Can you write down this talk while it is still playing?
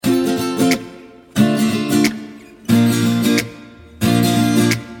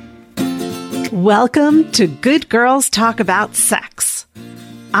Welcome to Good Girls Talk About Sex.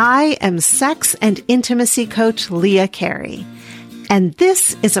 I am sex and intimacy coach Leah Carey, and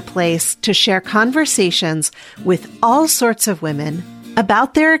this is a place to share conversations with all sorts of women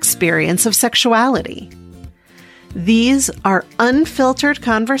about their experience of sexuality. These are unfiltered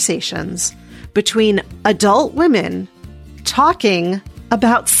conversations between adult women talking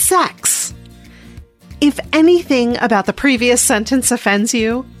about sex. If anything about the previous sentence offends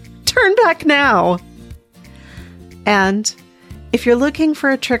you, turn back now. And if you're looking for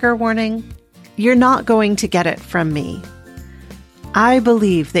a trigger warning, you're not going to get it from me. I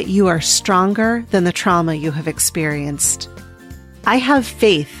believe that you are stronger than the trauma you have experienced. I have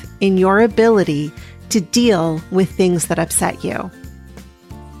faith in your ability to deal with things that upset you.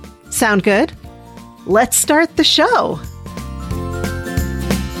 Sound good? Let's start the show.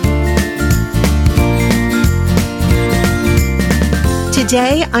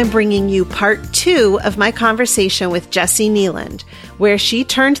 Today, I'm bringing you part 2 of my conversation with Jessie Kneeland, where she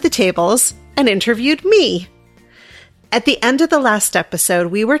turned the tables and interviewed me. At the end of the last episode,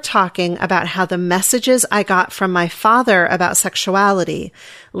 we were talking about how the messages I got from my father about sexuality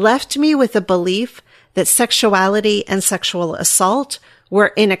left me with a belief that sexuality and sexual assault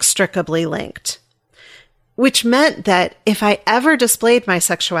were inextricably linked, which meant that if I ever displayed my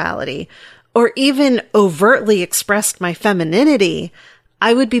sexuality or even overtly expressed my femininity,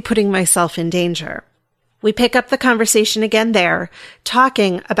 I would be putting myself in danger. We pick up the conversation again there,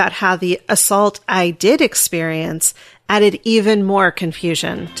 talking about how the assault I did experience added even more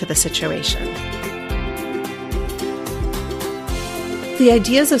confusion to the situation. The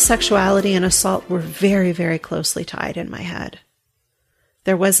ideas of sexuality and assault were very, very closely tied in my head.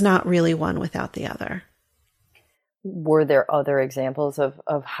 There was not really one without the other. Were there other examples of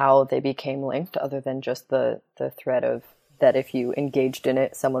how they became linked other than just the threat of that if you engaged in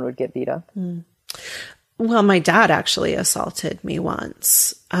it, someone would get beat up? Well, my dad actually assaulted me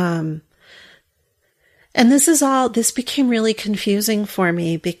once. And this became really confusing for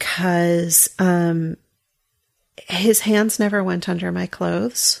me because his hands never went under my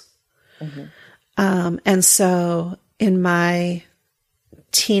clothes. Mm-hmm. And so in my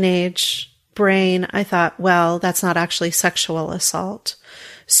teenage brain, I thought, well, that's not actually sexual assault.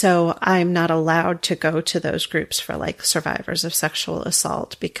 So I'm not allowed to go to those groups for like survivors of sexual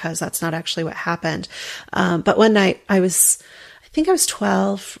assault because that's not actually what happened. But one night I think I was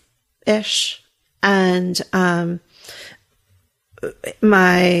 12-ish, and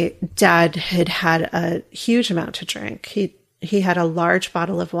my dad had a huge amount to drink. He had a large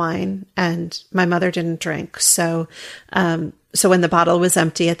bottle of wine, and my mother didn't drink. So when the bottle was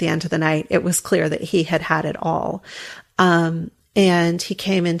empty at the end of the night, it was clear that he had it all. And he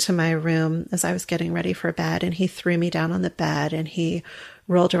came into my room as I was getting ready for bed, and he threw me down on the bed, and he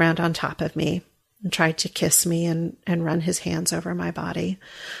rolled around on top of me and tried to kiss me and run his hands over my body.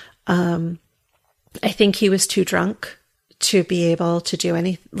 I think he was too drunk to be able to do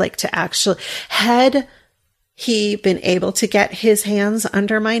had he been able to get his hands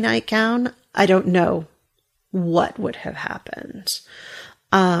under my nightgown, I don't know what would have happened.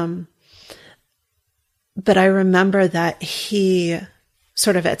 But I remember that he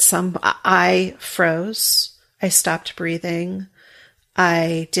sort of I froze. I stopped breathing.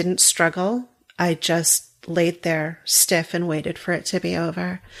 I didn't struggle. I just laid there stiff and waited for it to be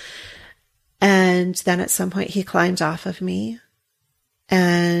over. And then at some point he climbed off of me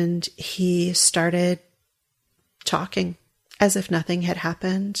and he started talking as if nothing had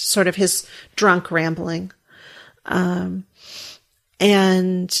happened, sort of his drunk rambling.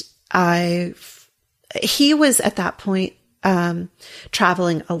 He was at that point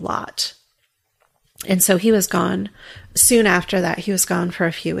traveling a lot. And so he was gone. Soon after that, he was gone for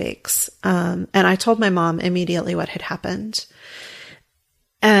a few weeks. And I told my mom immediately what had happened.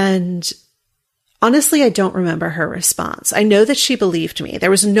 And honestly, I don't remember her response. I know that she believed me.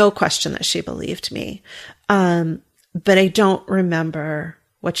 There was no question that she believed me. But I don't remember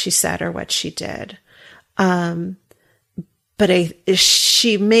what she said or what she did. But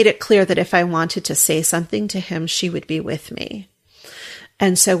she made it clear that if I wanted to say something to him, she would be with me.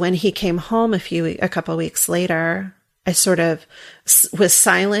 And so when he came home a couple of weeks later, I sort of was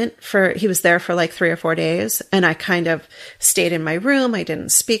silent he was there for like 3 or 4 days. And I kind of stayed in my room. I didn't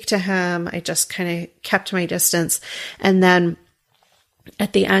speak to him. I just kind of kept my distance. And then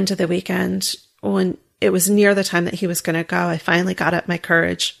at the end of the weekend, when it was near the time that he was going to go, I finally got up my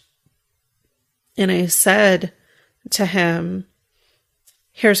courage. And I said to him,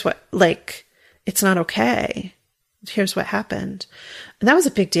 here's what, it's not okay. Here's what happened. And that was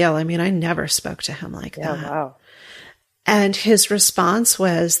a big deal. I mean, I never spoke to him like that. Wow. And his response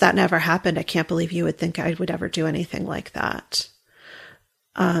was, that never happened. I can't believe you would think I would ever do anything like that.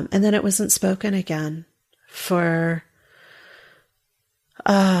 And then it wasn't spoken again for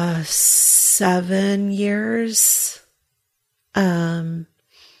 7 years. And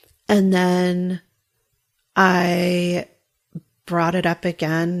then I brought it up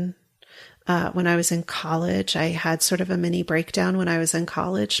again when I was in college. I had sort of a mini breakdown when I was in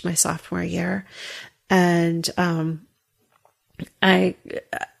college, my sophomore year. And I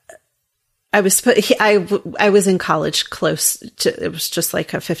was in college close to, it was just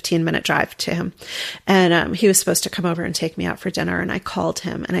like a 15-minute drive to him. And he was supposed to come over and take me out for dinner. And I called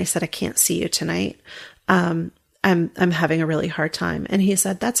him and I said, I can't see you tonight. I'm having a really hard time. And he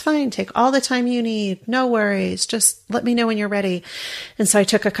said, that's fine. Take all the time you need. No worries. Just let me know when you're ready. And so I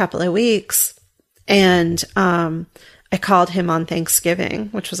took a couple of weeks and I called him on Thanksgiving,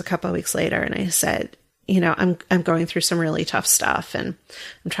 which was a couple of weeks later. And I said, I'm going through some really tough stuff and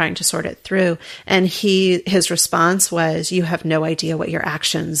I'm trying to sort it through. And his response was, you have no idea what your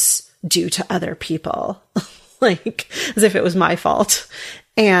actions do to other people. Like as if it was my fault.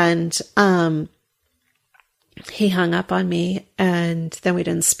 And, he hung up on me and then we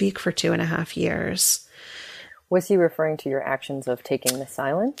didn't speak for 2.5 years. Was he referring to your actions of taking the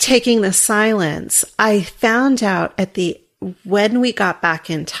silence? Taking the silence. I found out when we got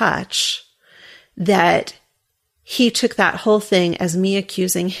back in touch, that he took that whole thing as me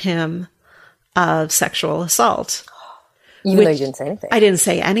accusing him of sexual assault. Even though you didn't say anything. I didn't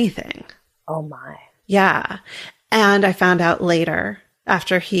say anything. Oh my. Yeah. And I found out later,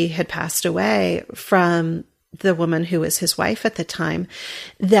 after he had passed away, from the woman who was his wife at the time,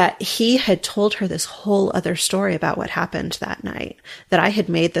 that he had told her this whole other story about what happened that night, that I had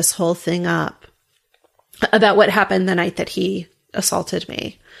made this whole thing up about what happened the night that he assaulted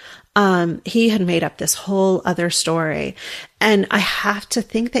me. He had made up this whole other story. And I have to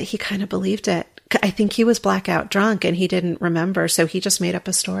think that he kind of believed it. I think he was blackout drunk and he didn't remember. So he just made up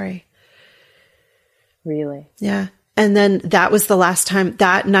a story. Really? Yeah. And then that was the last time,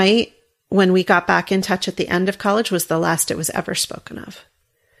 that night when we got back in touch at the end of college was the last it was ever spoken of.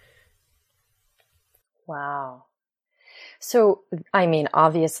 Wow. So, I mean,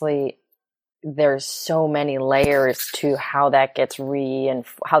 obviously there's so many layers to how that gets and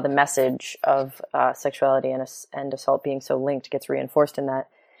how the message of sexuality and assault being so linked gets reinforced in that,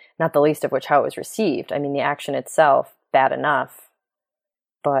 not the least of which how it was received. I mean, the action itself, bad enough,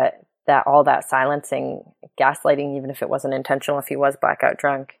 but all that silencing, gaslighting, even if it wasn't intentional, if he was blackout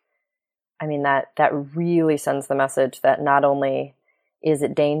drunk, I mean, that really sends the message that not only is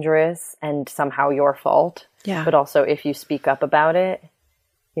it dangerous and somehow your fault, but also if you speak up about it,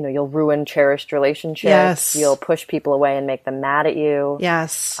 you'll ruin cherished relationships. Yes. You'll push people away and make them mad at you.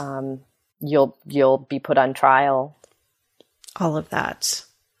 Yes. You'll be put on trial. All of that.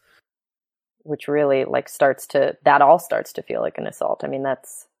 Which really starts to feel like an assault. I mean,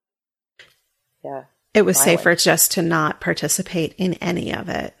 that's, yeah. It was violent. safer just to not participate in any of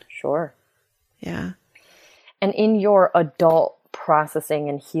it. Sure. Yeah. And in your adult processing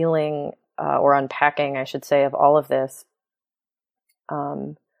and healing, or unpacking, I should say, of all of this,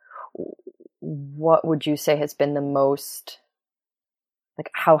 what would you say has been the most,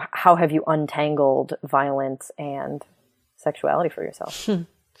 how have you untangled violence and sexuality for yourself?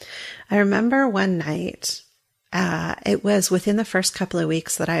 I remember one night, it was within the first couple of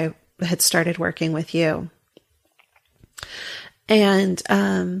weeks that I had started working with you. And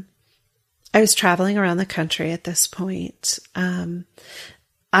I was traveling around the country at this point.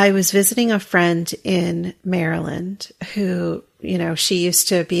 I was visiting a friend in Maryland who, she used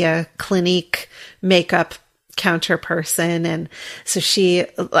to be a Clinique makeup counter person. And so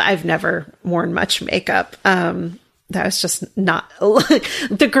I've never worn much makeup. That was just not,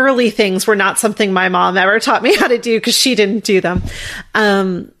 the girly things were not something my mom ever taught me how to do because she didn't do them.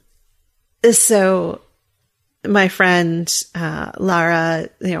 So my friend, Lara,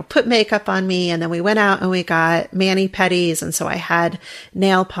 put makeup on me, and then we went out and we got mani-pedis. And so I had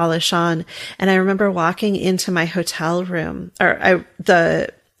nail polish on, and I remember walking into my hotel room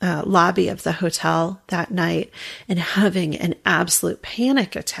the lobby of the hotel that night and having an absolute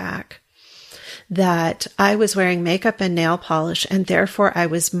panic attack that I was wearing makeup and nail polish and therefore I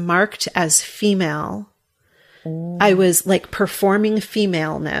was marked as female. I was performing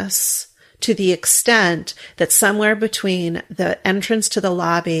femaleness to the extent that somewhere between the entrance to the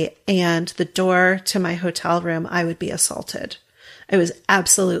lobby and the door to my hotel room, I would be assaulted. I was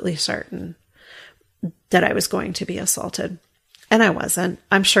absolutely certain that I was going to be assaulted. And I wasn't.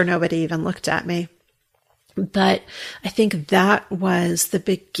 I'm sure nobody even looked at me. But I think that was the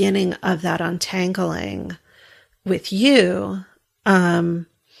beginning of that untangling with you. And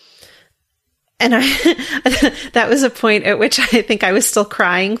that was a point at which I think I was still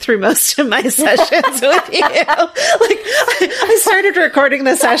crying through most of my sessions with you. Like I started recording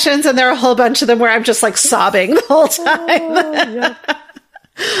the sessions and there are a whole bunch of them where I'm just like sobbing the whole time.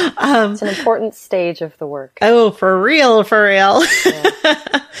 Oh, it's an important stage of the work. Oh, for real, for real.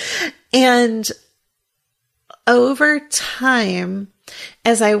 Yeah. And over time,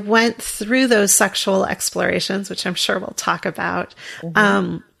 as I went through those sexual explorations, which I'm sure we'll talk about,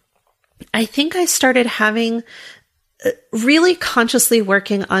 I think I started having really consciously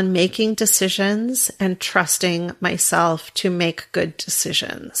working on making decisions and trusting myself to make good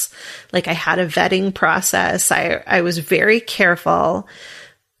decisions. Like I had a vetting process. I was very careful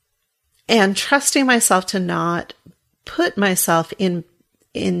and trusting myself to not put myself in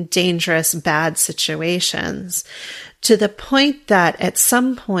dangerous, bad situations, to the point that at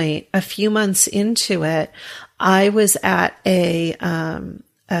some point, a few months into it, I was at a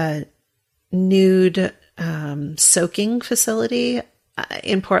nude soaking facility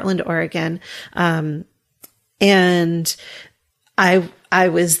in Portland, Oregon. And I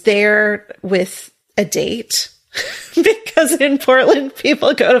was there with a date because in Portland,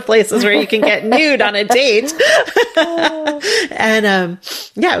 people go to places where you can get nude on a date. And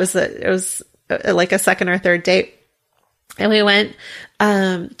yeah, it was like a second or third date. And we went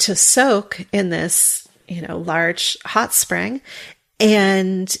to soak in this, large hot spring.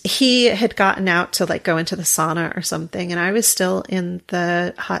 And he had gotten out to like go into the sauna or something. And I was still in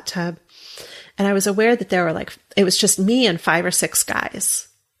the hot tub. And I was aware that there were it was just me and 5 or 6 guys.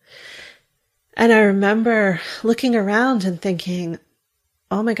 And I remember looking around and thinking,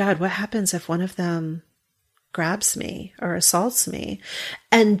 oh my God, what happens if one of them grabs me or assaults me?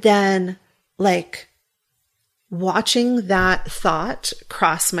 And then watching that thought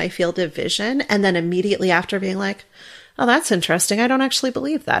cross my field of vision. And then immediately after being like, oh, that's interesting. I don't actually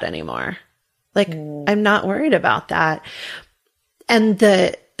believe that anymore. I'm not worried about that. And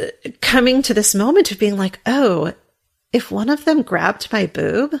the coming to this moment of being like, oh, if one of them grabbed my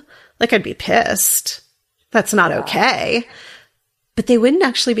boob, I'd be pissed. That's not okay. But they wouldn't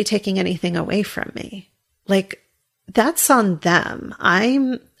actually be taking anything away from me. That's on them.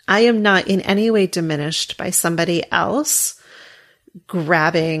 I am not in any way diminished by somebody else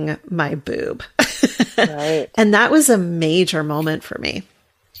grabbing my boob. Right. And that was a major moment for me.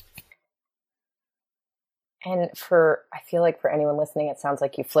 And I feel like for anyone listening, it sounds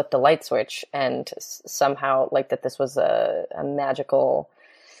like you flipped a light switch and somehow that this was a magical,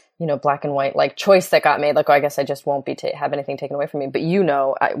 black and white, choice that got made. I guess I just won't have anything taken away from me. But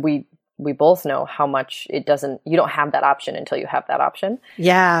we both know how much you don't have that option until you have that option.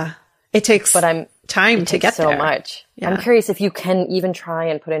 Yeah. It takes time to get so there. Much. Yeah. I'm curious if you can even try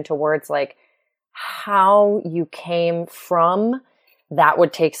and put into words how you came from that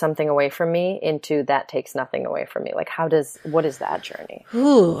would take something away from me into that takes nothing away from me. What is that journey?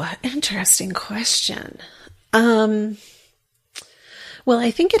 Ooh, interesting question. Well,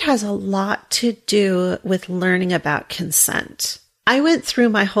 I think it has a lot to do with learning about consent. I went through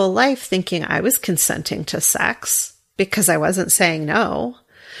my whole life thinking I was consenting to sex because I wasn't saying no.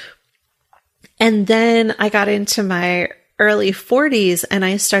 And then I got into my early 40s and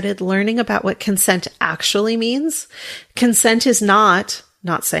I started learning about what consent actually means. Consent is not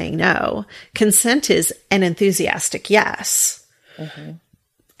saying no. Consent is an enthusiastic yes. Mm-hmm.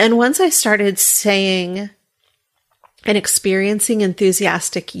 And once I started saying and experiencing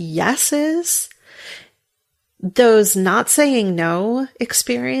enthusiastic yeses, those not saying no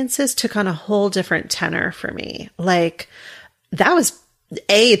experiences took on a whole different tenor for me. That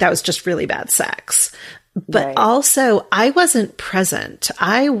was just really bad sex. But right. Also, I wasn't present.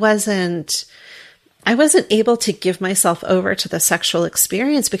 I wasn't able to give myself over to the sexual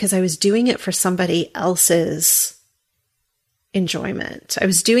experience because I was doing it for somebody else's enjoyment. I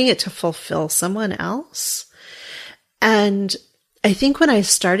was doing it to fulfill someone else. And I think when I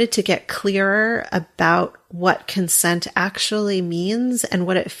started to get clearer about what consent actually means and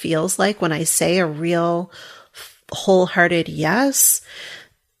what it feels like when I say a real wholehearted yes,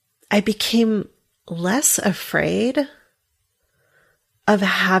 I became less afraid of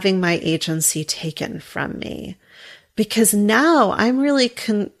having my agency taken from me, because now I'm really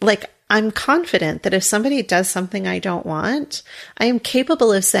I'm confident that if somebody does something I don't want, I am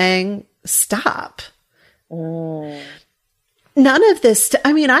capable of saying, stop. None of this,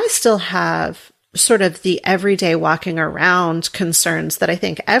 I still have sort of the everyday walking around concerns that I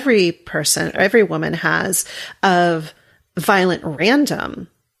think every person or every woman has of violent random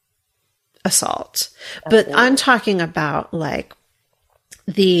assault. Absolutely. But I'm talking about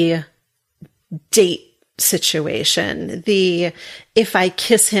the date situation. If I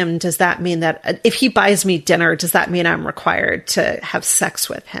kiss him, does that mean that if he buys me dinner, does that mean I'm required to have sex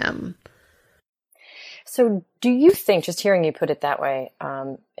with him? So do you think, just hearing you put it that way,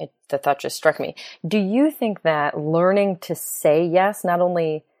 the thought just struck me. Do you think that learning to say yes, not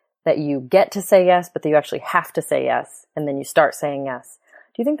only that you get to say yes, but that you actually have to say yes, and then you start saying yes,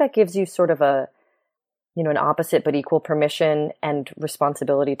 do you think that gives you sort of an opposite but equal permission and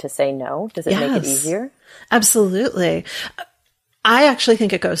responsibility to say no? Does it make it easier? Absolutely. I actually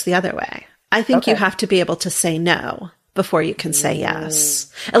think it goes the other way. I think you have to be able to say no before you can say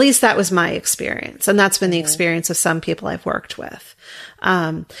yes. At least that was my experience. And that's been the experience of some people I've worked with.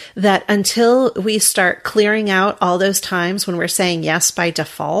 That until we start clearing out all those times when we're saying yes by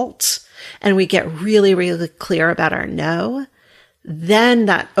default and we get really, really clear about our no, then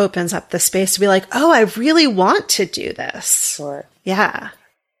that opens up the space to be like, oh, I really want to do this. Sure. Yeah.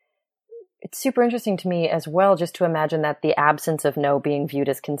 It's super interesting to me as well, just to imagine that the absence of no being viewed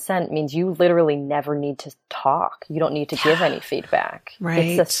as consent means you literally never need to talk. You don't need to give any feedback.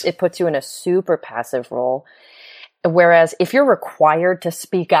 Right. It puts you in a super passive role. Whereas if you're required to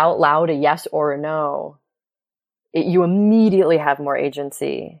speak out loud a yes or a no, you immediately have more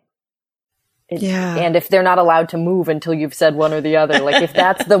agency. And if they're not allowed to move until you've said one or the other, like if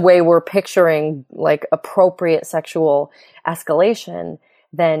that's the way we're picturing like appropriate sexual escalation,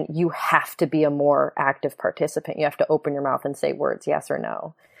 then you have to be a more active participant. You have to open your mouth and say words, yes or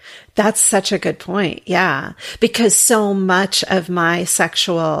no. That's such a good point. Yeah. Because so much of my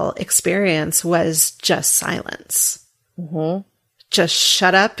sexual experience was just silence. Mm-hmm. Just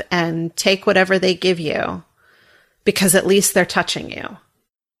shut up and take whatever they give you, because at least they're touching you.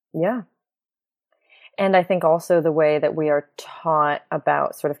 Yeah. And I think also the way that we are taught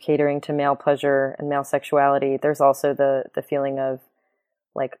about sort of catering to male pleasure and male sexuality, there's also the feeling of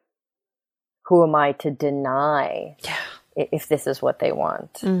like, who am I to deny if this is what they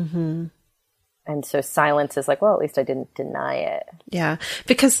want? Mm-hmm. And so silence is like, well, at least I didn't deny it. Yeah.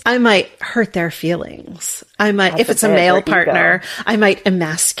 Because I might hurt their feelings. If it's a male partner, I might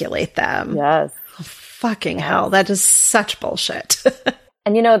emasculate them. Yes. Oh, fucking hell. That is such bullshit.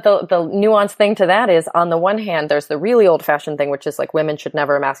 And the nuanced thing to that is, on the one hand, there's the really old-fashioned thing, which is like women should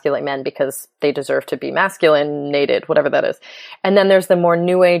never emasculate men because they deserve to be masculinated, whatever that is. And then there's the more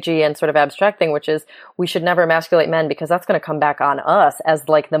new agey and sort of abstract thing, which is we should never emasculate men because that's going to come back on us as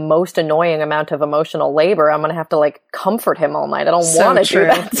like the most annoying amount of emotional labor. I'm going to have to like comfort him all night. I don't want to do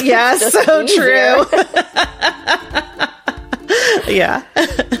that. Yeah, so true. Yeah.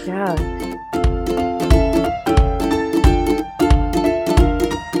 Yeah.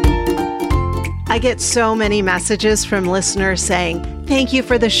 I get so many messages from listeners saying, thank you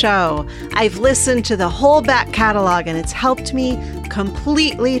for the show. I've listened to the whole back catalog and it's helped me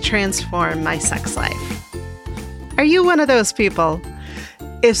completely transform my sex life. Are you one of those people?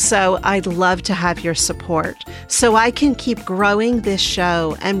 If so, I'd love to have your support so I can keep growing this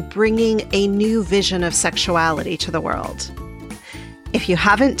show and bringing a new vision of sexuality to the world. If you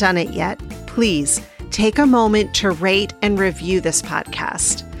haven't done it yet, please take a moment to rate and review this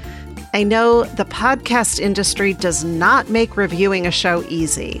podcast. I know the podcast industry does not make reviewing a show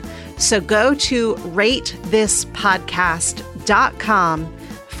easy, so go to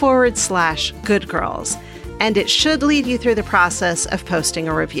ratethispodcast.com/goodgirls, and it should lead you through the process of posting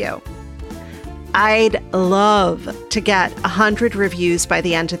a review. I'd love to get 100 reviews by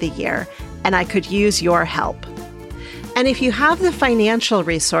the end of the year, and I could use your help. And if you have the financial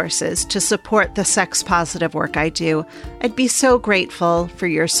resources to support the sex-positive work I do, I'd be so grateful for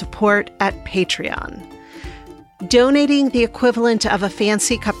your support at Patreon. Donating the equivalent of a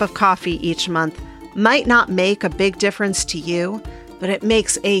fancy cup of coffee each month might not make a big difference to you, but it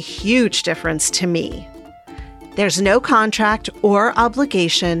makes a huge difference to me. There's no contract or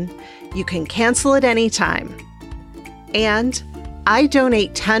obligation. You can cancel at any time. And I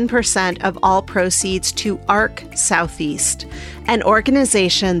donate 10% of all proceeds to ARC Southeast, an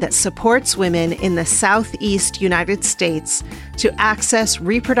organization that supports women in the Southeast United States to access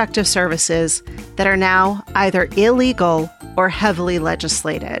reproductive services that are now either illegal or heavily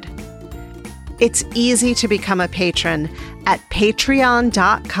legislated. It's easy to become a patron at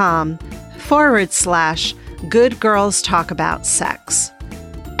patreon.com/Good Girls Talk About Sex.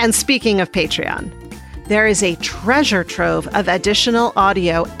 And speaking of Patreon, there is a treasure trove of additional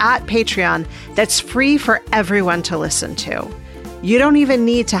audio at Patreon that's free for everyone to listen to. You don't even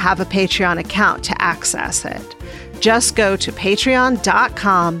need to have a Patreon account to access it. Just go to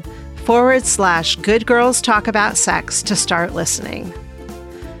patreon.com/Good Girls Talk About Sex to start listening.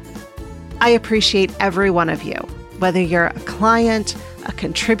 I appreciate every one of you, whether you're a client, a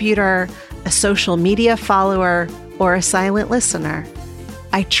contributor, a social media follower, or a silent listener.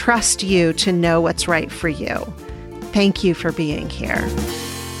 I trust you to know what's right for you. Thank you for being here.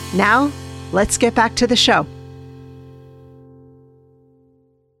 Now, let's get back to the show.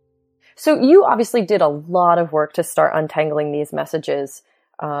 So you obviously did a lot of work to start untangling these messages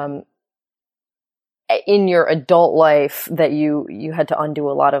in your adult life that you had to undo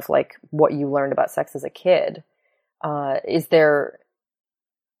a lot of like what you learned about sex as a kid. Is there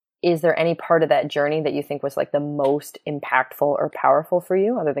any part of that journey that you think was like the most impactful or powerful for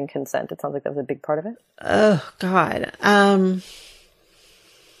you other than consent? It sounds like that was a big part of it. Oh, God.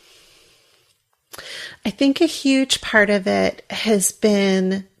 I think a huge part of it has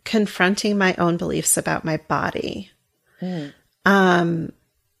been confronting my own beliefs about my body.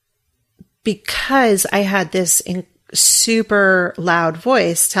 Because I had this super loud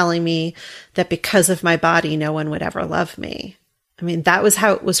voice telling me that because of my body, no one would ever love me. I mean, that was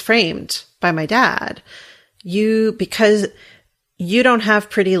how it was framed by my dad. Because you don't have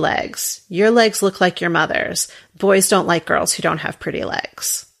pretty legs. Your legs look like your mother's. Boys don't like girls who don't have pretty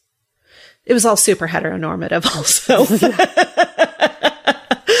legs. It was all super heteronormative also.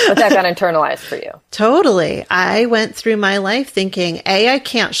 But that got internalized for you. Totally. I went through my life thinking, A, I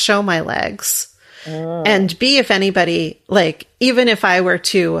can't show my legs. And B, if anybody, like, even if I were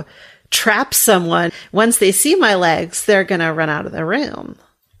to trap someone, once they see my legs, they're going to run out of the room.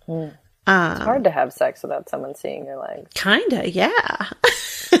 It's hard to have sex without someone seeing your legs. Kinda, yeah.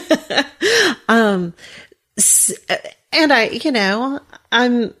 And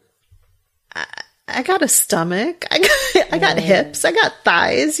I got a stomach. I got hips. I got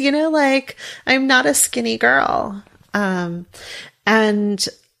thighs, like I'm not a skinny girl. And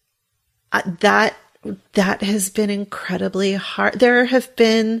that has been incredibly hard. There have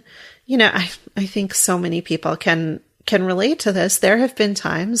been, I think so many people can relate to this. There have been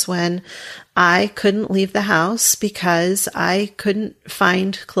times when I couldn't leave the house because I couldn't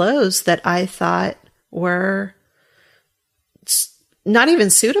find clothes that I thought were not even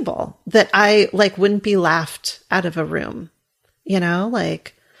suitable, that I wouldn't be laughed out of a room,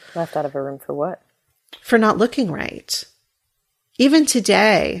 Laughed out of a room for what? For not looking right. Even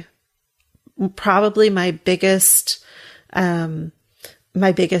today, probably my biggest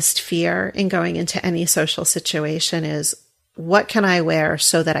fear in going into any social situation is, what can I wear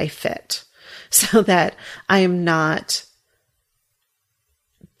so that I fit? So that I am not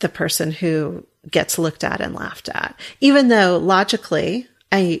the person who gets looked at and laughed at. Even though logically,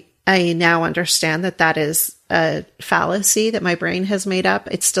 I now understand that is a fallacy that my brain has made up.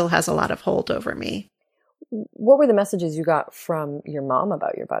 It still has a lot of hold over me. What were the messages you got from your mom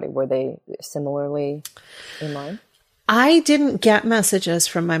about your body? Were they similarly in line? I didn't get messages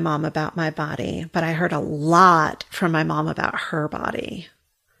from my mom about my body, but I heard a lot from my mom about her body.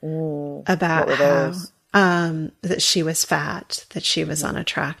 About how that she was fat, that she was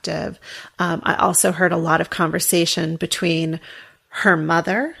unattractive. I also heard a lot of conversation between her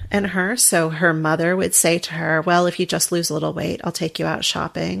mother and her. So her mother would say to her, well, if you just lose a little weight, I'll take you out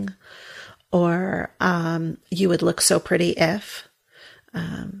shopping. Or you would look so pretty if,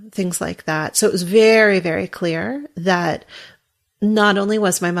 things like that. So it was very, very clear that not only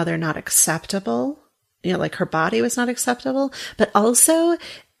was my mother not acceptable, her body was not acceptable, but also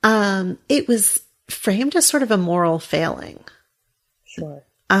it was framed as sort of a moral failing. Sure.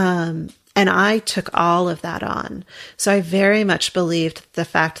 And I took all of that on. So I very much believed the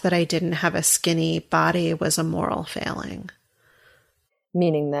fact that I didn't have a skinny body was a moral failing.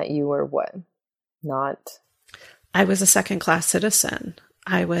 Meaning that you were what? I was a second-class citizen.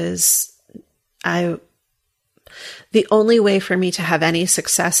 The only way for me to have any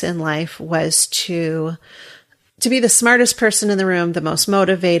success in life was to be the smartest person in the room, the most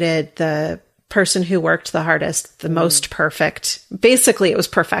motivated, the person who worked the hardest, the most perfect. Basically, it was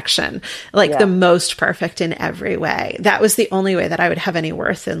perfection, the most perfect in every way. That was the only way that I would have any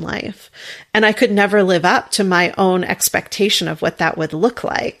worth in life. And I could never live up to my own expectation of what that would look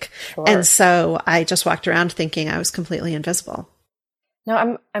like. Sure. And so I just walked around thinking I was completely invisible.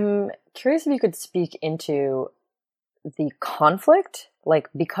 Now, I'm curious if you could speak into the conflict,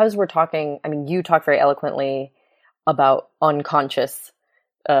 because we're talking, you talk very eloquently about unconscious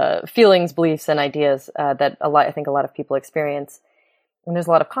feelings, beliefs, and ideas that I think a lot of people experience. And there's a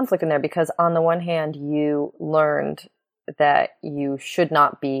lot of conflict in there because on the one hand, you learned that you should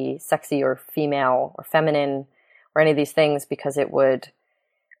not be sexy or female or feminine or any of these things because it would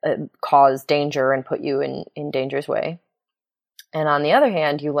cause danger and put you in danger's way. And on the other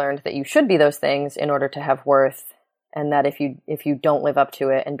hand, you learned that you should be those things in order to have worth, and that if you don't live up to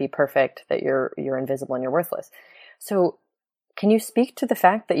it and be perfect, that you're invisible and you're worthless. So Can you speak to the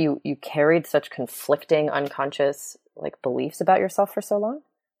fact that you carried such conflicting unconscious like beliefs about yourself for so long?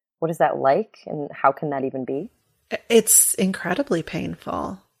 What is that like, and how can that even be? It's incredibly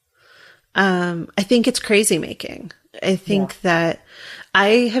painful. I think it's crazy making. I think that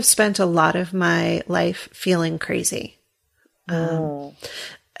I have spent a lot of my life feeling crazy.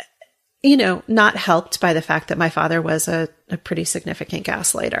 You know, not helped by the fact that my father was a pretty significant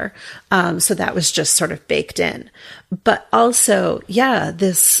gaslighter. So that was just sort of baked in. But also,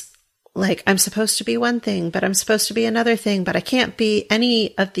 this like, I'm supposed to be one thing, but I'm supposed to be another thing, but I can't be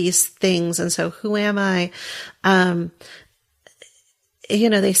any of these things. And so who am I? You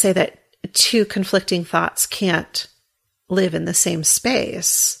know, they say that two conflicting thoughts can't live in the same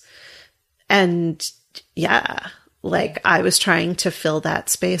space. And I was trying to fill that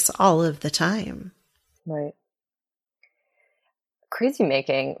space all of the time. Right. Crazy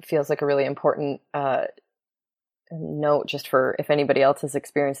making feels like a really important note, just for if anybody else has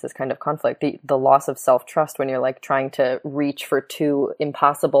experienced this kind of conflict, the loss of self-trust when you're like trying to reach for two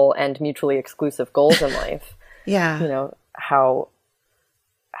impossible and mutually exclusive goals in life. Yeah. You know, how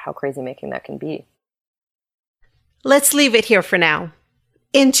crazy making that can be. Let's leave it here for now.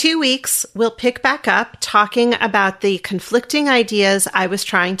 In 2 weeks, we'll pick back up talking about the conflicting ideas I was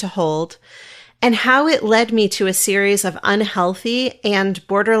trying to hold and how it led me to a series of unhealthy and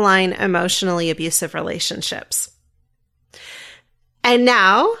borderline emotionally abusive relationships. And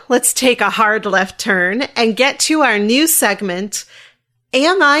now let's take a hard left turn and get to our new segment,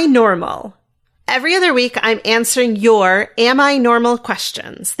 Am I Normal? Every other week, I'm answering your Am I Normal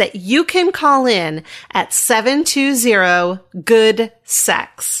questions that you can call in at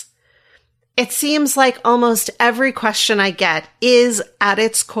 720-GOOD-SEX. It seems like almost every question I get is, at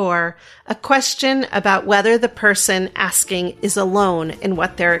its core, a question about whether the person asking is alone in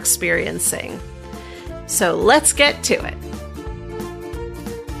what they're experiencing. So let's get to it.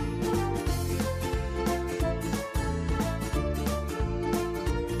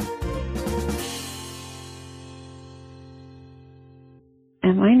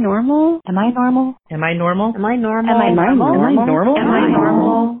 Am I normal? Am I normal? Am I normal? Am I normal? Am I normal? Am I normal? Am I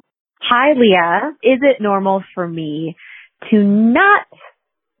normal? Hi, Leah. Is it normal for me to not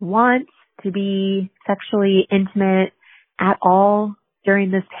want to be sexually intimate at all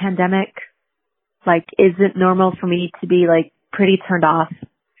during this pandemic? Like, is it normal for me to be like pretty turned off?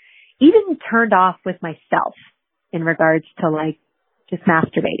 Even turned off with myself in regards to like just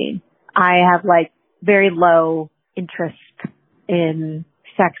masturbating. I have like very low interest in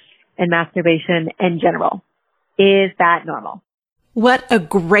sex and masturbation in general. Is that normal? What a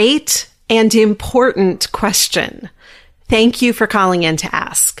great and important question. Thank you for calling in to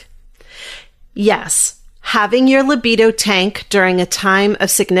ask. Yes, having your libido tank during a time of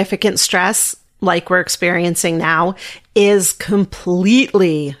significant stress, like we're experiencing now, is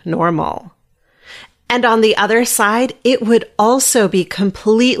completely normal. And on the other side, it would also be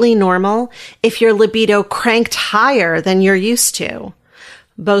completely normal if your libido cranked higher than you're used to.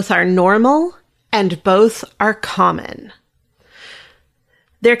 Both are normal and both are common.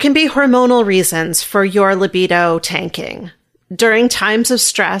 There can be hormonal reasons for your libido tanking. During times of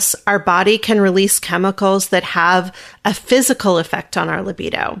stress, our body can release chemicals that have a physical effect on our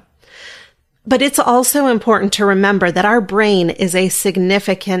libido. But it's also important to remember that our brain is a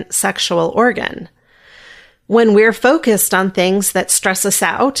significant sexual organ. When we're focused on things that stress us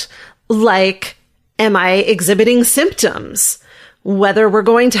out, like, am I exhibiting symptoms? Whether we're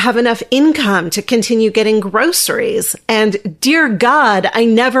going to have enough income to continue getting groceries, and dear God, I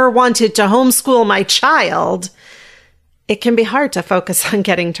never wanted to homeschool my child, it can be hard to focus on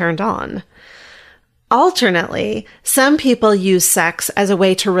getting turned on. Alternately, some people use sex as a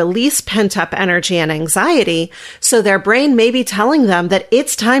way to release pent-up energy and anxiety, so their brain may be telling them that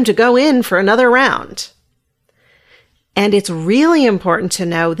it's time to go in for another round. And it's really important to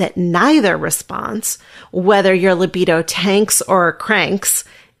know that neither response, whether your libido tanks or cranks,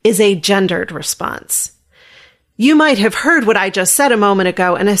 is a gendered response. You might have heard what I just said a moment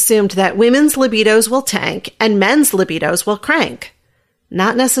ago and assumed that women's libidos will tank and men's libidos will crank.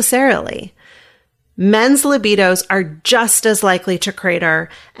 Not necessarily. Men's libidos are just as likely to crater,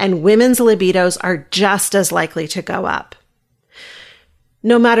 and women's libidos are just as likely to go up.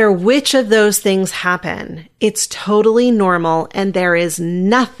 No matter which of those things happen, it's totally normal and there is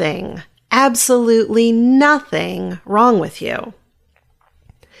nothing, absolutely nothing wrong with you.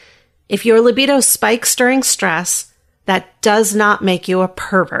 If your libido spikes during stress, that does not make you a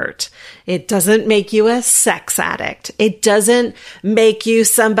pervert. It doesn't make you a sex addict. It doesn't make you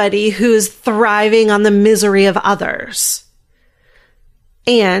somebody who's thriving on the misery of others.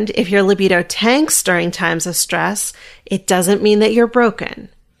 And if your libido tanks during times of stress, it doesn't mean that you're broken.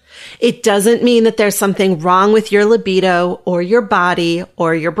 It doesn't mean that there's something wrong with your libido or your body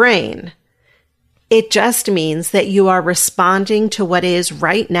or your brain. It just means that you are responding to what is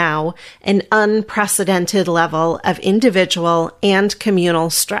right now an unprecedented level of individual and communal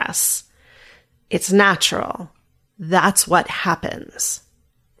stress. It's natural. That's what happens.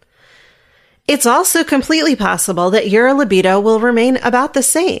 It's also completely possible that your libido will remain about the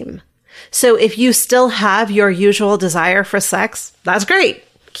same. So if you still have your usual desire for sex, that's great.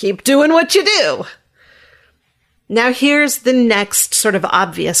 Keep doing what you do. Now here's the next sort of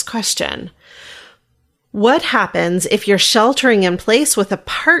obvious question. What happens if you're sheltering in place with a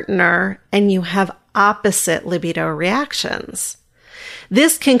partner and you have opposite libido reactions?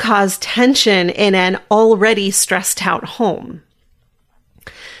 This can cause tension in an already stressed out home.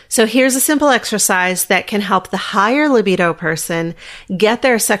 So here's a simple exercise that can help the higher libido person get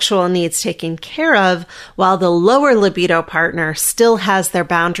their sexual needs taken care of while the lower libido partner still has their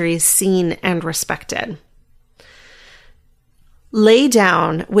boundaries seen and respected. Lay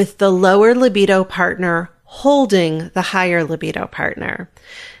down with the lower libido partner holding the higher libido partner.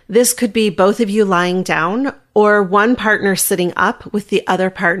 This could be both of you lying down or one partner sitting up with the other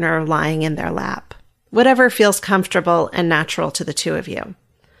partner lying in their lap. Whatever feels comfortable and natural to the two of you.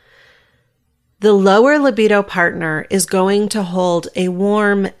 The lower libido partner is going to hold a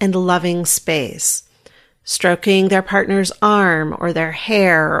warm and loving space, stroking their partner's arm or their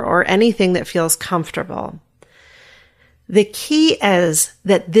hair or anything that feels comfortable. The key is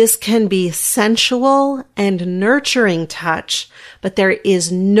that this can be sensual and nurturing touch, but there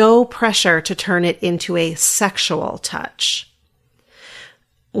is no pressure to turn it into a sexual touch.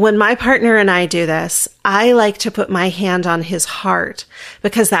 When my partner and I do this, I like to put my hand on his heart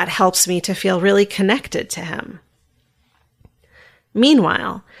because that helps me to feel really connected to him.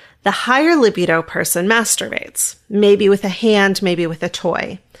 Meanwhile, the higher libido person masturbates, maybe with a hand, maybe with a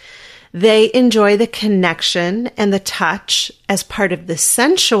toy. They enjoy the connection and the touch as part of the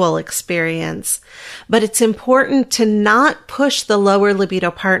sensual experience, but it's important to not push the lower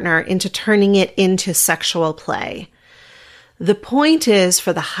libido partner into turning it into sexual play. The point is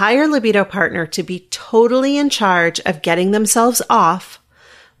for the higher libido partner to be totally in charge of getting themselves off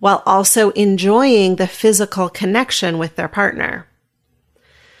while also enjoying the physical connection with their partner.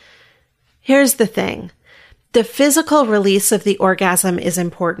 Here's the thing. The physical release of the orgasm is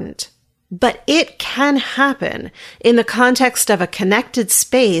important, but it can happen in the context of a connected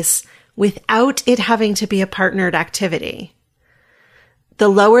space without it having to be a partnered activity. The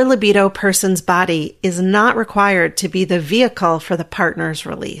lower libido person's body is not required to be the vehicle for the partner's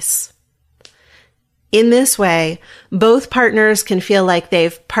release. In this way, both partners can feel like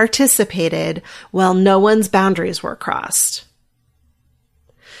they've participated while no one's boundaries were crossed.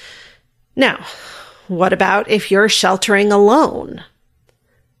 Now, what about if you're sheltering alone?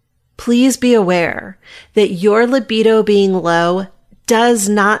 Please be aware that your libido being low does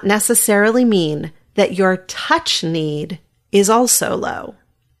not necessarily mean that your touch need is also low.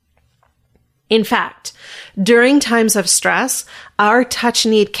 In fact, during times of stress, our touch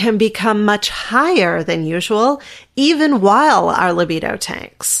need can become much higher than usual, even while our libido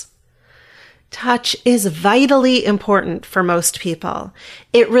tanks. Touch is vitally important for most people.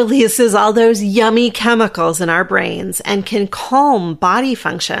 It releases all those yummy chemicals in our brains and can calm body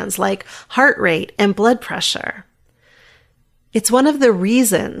functions like heart rate and blood pressure. It's one of the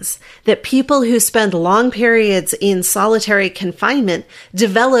reasons that people who spend long periods in solitary confinement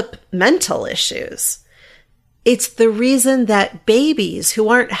develop mental issues. It's the reason that babies who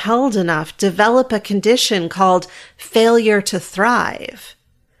aren't held enough develop a condition called failure to thrive.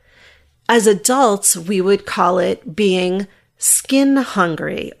 As adults, we would call it being skin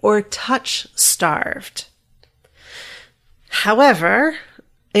hungry or touch starved. However,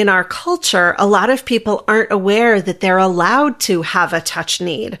 in our culture, a lot of people aren't aware that they're allowed to have a touch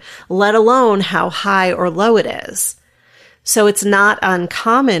need, let alone how high or low it is. So it's not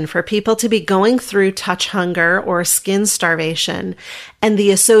uncommon for people to be going through touch hunger or skin starvation and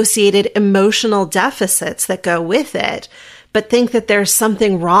the associated emotional deficits that go with it, but think that there's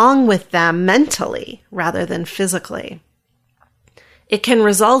something wrong with them mentally rather than physically. It can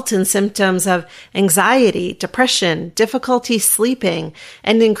result in symptoms of anxiety, depression, difficulty sleeping,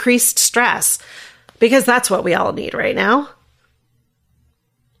 and increased stress, because that's what we all need right now.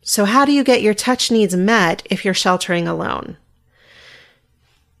 So how do you get your touch needs met if you're sheltering alone?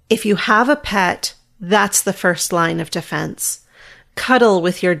 If you have a pet, that's the first line of defense. Cuddle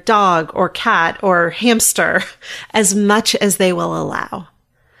with your dog or cat or hamster as much as they will allow.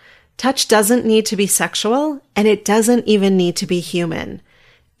 Touch doesn't need to be sexual, and it doesn't even need to be human.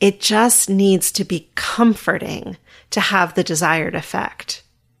 It just needs to be comforting to have the desired effect.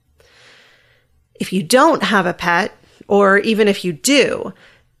 If you don't have a pet, or even if you do,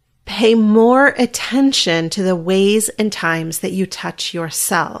 pay more attention to the ways and times that you touch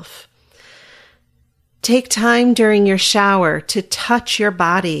yourself. Take time during your shower to touch your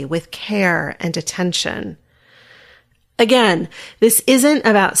body with care and attention. Again, this isn't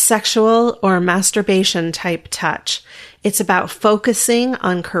about sexual or masturbation type touch. It's about focusing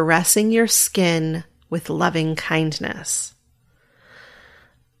on caressing your skin with loving kindness.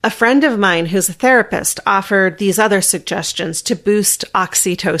 A friend of mine who's a therapist offered these other suggestions to boost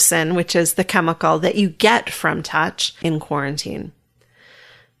oxytocin, which is the chemical that you get from touch in quarantine.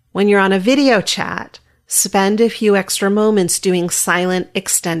 When you're on a video chat, spend a few extra moments doing silent,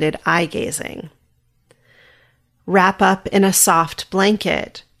 extended eye gazing. Wrap up in a soft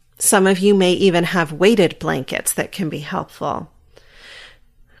blanket. Some of you may even have weighted blankets that can be helpful.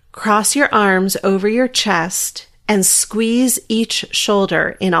 Cross your arms over your chest and squeeze each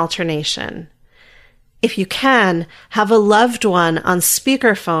shoulder in alternation. If you can, have a loved one on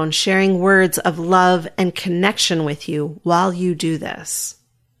speakerphone sharing words of love and connection with you while you do this.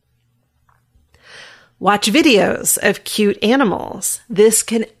 Watch videos of cute animals. This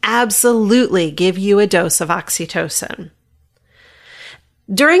can absolutely give you a dose of oxytocin.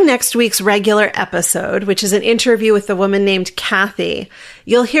 During next week's regular episode, which is an interview with a woman named Kathy,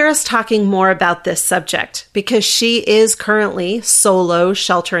 you'll hear us talking more about this subject because she is currently solo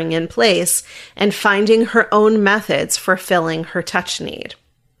sheltering in place and finding her own methods for filling her touch need.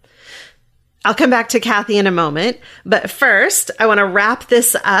 I'll come back to Kathy in a moment, but first, I want to wrap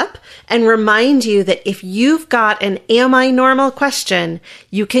this up and remind you that if you've got an Am I Normal question,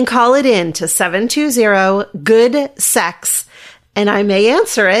 you can call it in to 720-GOOD-SEX, and I may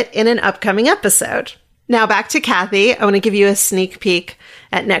answer it in an upcoming episode. Now back to Kathy. I want to give you a sneak peek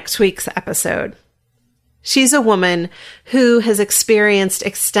at next week's episode. She's a woman who has experienced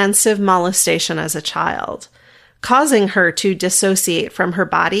extensive molestation as a child, causing her to dissociate from her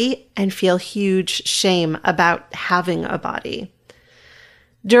body and feel huge shame about having a body.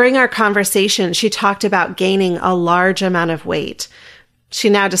 During our conversation, she talked about gaining a large amount of weight. She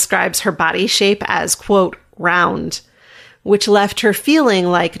now describes her body shape as, quote, round, which left her feeling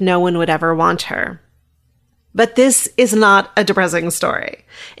like no one would ever want her. But this is not a depressing story.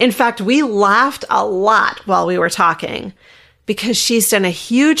 In fact, we laughed a lot while we were talking, because she's done a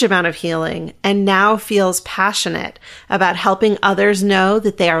huge amount of healing and now feels passionate about helping others know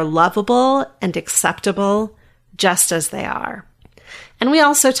that they are lovable and acceptable just as they are. And we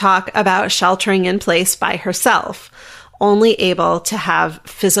also talk about sheltering in place by herself, only able to have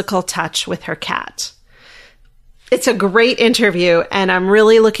physical touch with her cat. It's a great interview, and I'm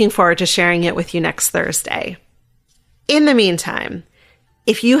really looking forward to sharing it with you next Thursday. In the meantime,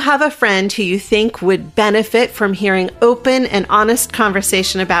 if you have a friend who you think would benefit from hearing open and honest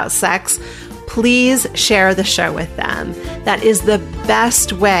conversation about sex, please share the show with them. That is the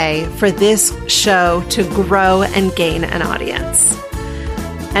best way for this show to grow and gain an audience.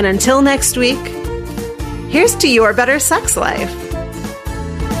 And until next week, here's to your better sex life.